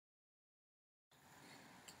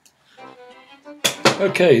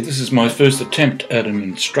Okay, this is my first attempt at an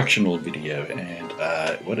instructional video, and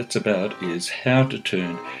what it's about is how to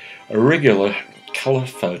turn a regular colour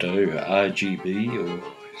photo, RGB or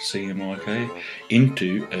CMYK,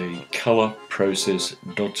 into a colour process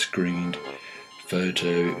dot screened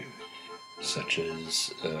photo, such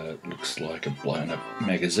as looks like a blown up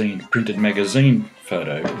magazine, printed magazine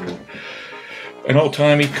photo, or an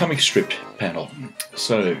old-timey comic strip panel.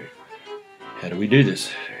 So, how do we do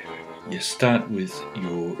this? You start with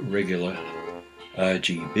your regular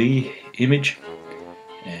RGB image,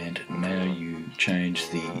 and now you change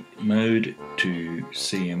the mode to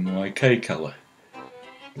CMYK color.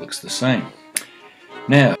 Looks the same.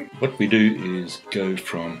 Now what we do is go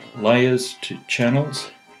from layers to channels,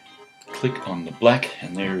 click on the black,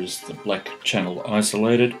 and there is the black channel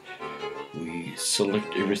isolated. We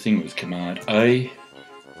select everything with Command A. You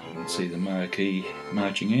can see the marquee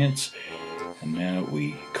marching ants. And now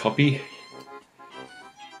we copy,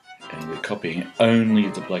 and we're copying only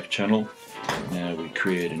the black channel. Now we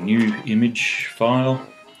create a new image file,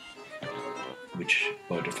 which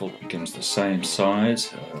by default becomes the same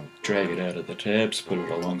size. I'll drag it out of the tabs, put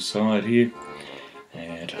it alongside here,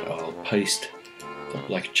 and I'll paste the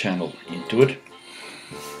black channel into it.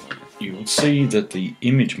 You will see that the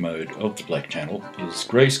image mode of the black channel is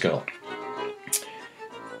grayscale.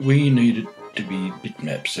 We need it to be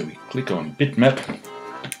bitmap, so we click on bitmap.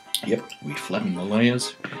 Yep, we flatten the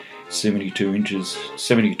layers. 72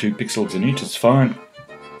 pixels an inch is fine.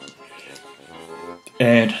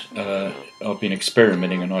 And I've been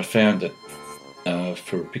experimenting, and I found that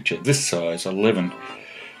for a picture this size, 11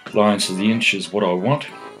 lines to the inch is what I want.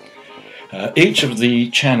 Each of the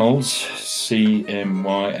channels, C, M,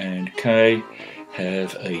 Y and K,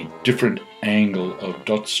 have a different angle of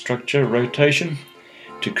dot structure rotation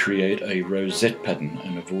to create a rosette pattern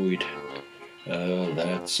and avoid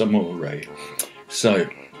that Samoa ray. So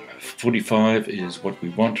 45 is what we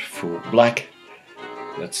want for black.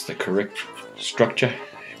 That's the correct structure.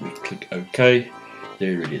 We click OK.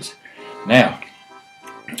 There it is. Now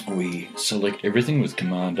we select everything with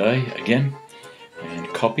Command A again and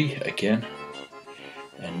copy again,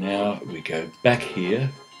 and now we go back here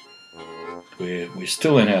where we're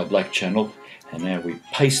still in our black channel, and now we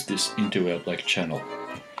paste this into our black channel.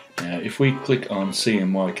 Now if we click on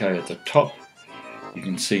CMYK at the top, you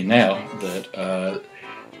can see now that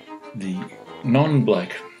the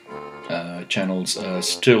non-black channels are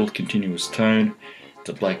still continuous tone.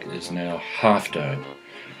 The black is now halftone.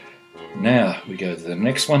 Now we go to the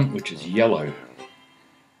next one, which is yellow.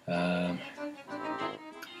 Go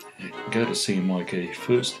to CMYK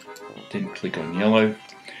first, then click on yellow.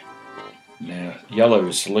 Now yellow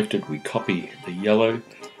is selected, we copy the yellow,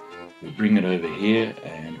 we bring it over here,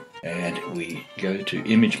 and we go to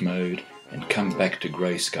image mode and come back to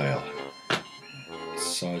grayscale.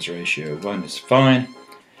 Size ratio 1 is fine,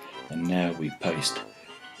 and now we paste.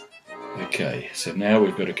 Okay, so now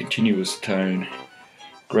we've got a continuous tone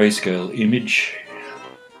grayscale image,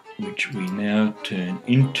 which we now turn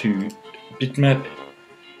into bitmap.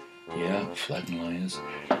 Yeah, flatten layers.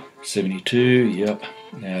 72, yep.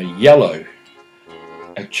 Now yellow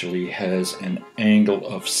actually has an angle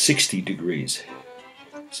of 60 degrees.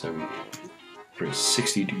 So we press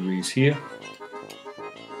 60 degrees here,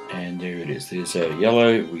 and there it is. There's our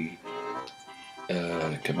yellow. We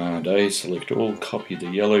Command A, select all, copy the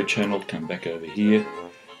yellow channel, come back over here,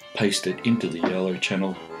 paste it into the yellow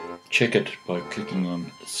channel, check it by clicking on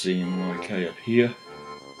CMYK up here.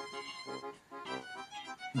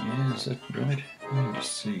 Yeah, is that right? Let me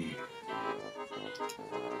just see.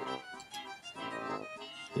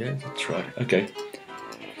 Yeah, that's right. Okay.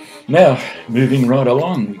 Now, moving right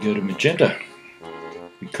along, we go to magenta.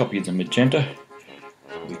 We copy the magenta.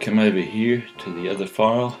 We come over here to the other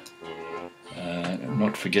file,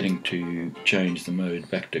 not forgetting to change the mode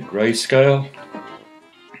back to grayscale,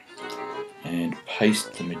 and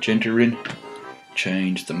paste the magenta in.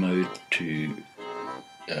 Change the mode to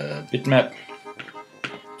bitmap.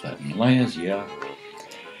 Flatten layers, yeah.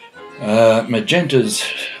 Magenta's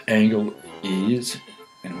angle is,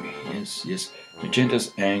 yes,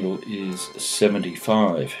 magenta's angle is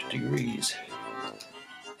 75 degrees.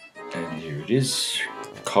 And there it is.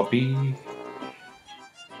 Copy,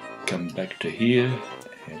 come back to here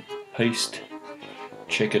and paste.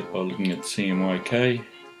 Check it by looking at CMYK.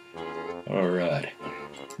 Alright,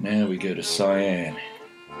 now we go to cyan.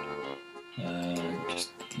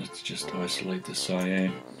 Let's just isolate the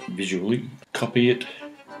cyan visually. Copy it,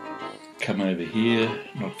 come over here,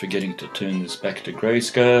 not forgetting to turn this back to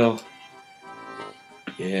grayscale.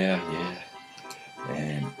 Yeah,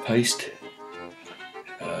 and paste.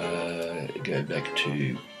 Go back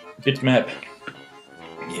to bitmap,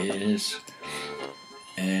 Yes.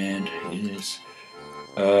 And yes.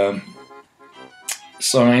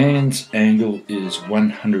 Cyan's angle is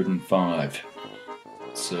 105.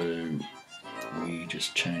 So we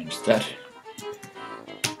just change that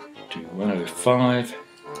to 105.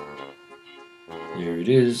 There it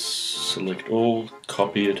is. Select all,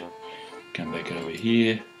 copy it, come back over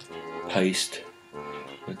here, paste.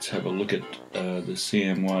 Let's have a look at the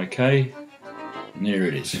CMYK. And there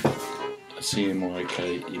it is, a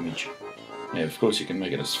CMYK image. Now, of course, you can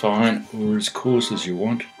make it as fine or as coarse as you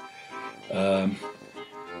want.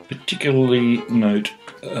 Particularly note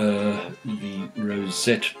the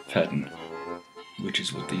rosette pattern, which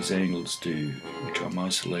is what these angles do, which I'm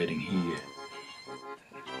isolating here.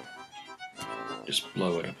 Just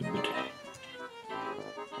blow it up a bit.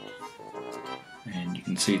 And you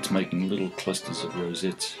can see it's making little clusters of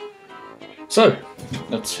rosettes. So,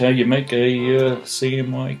 that's how you make a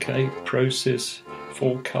CMYK process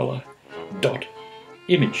 4-color dot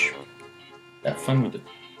image. Have fun with it.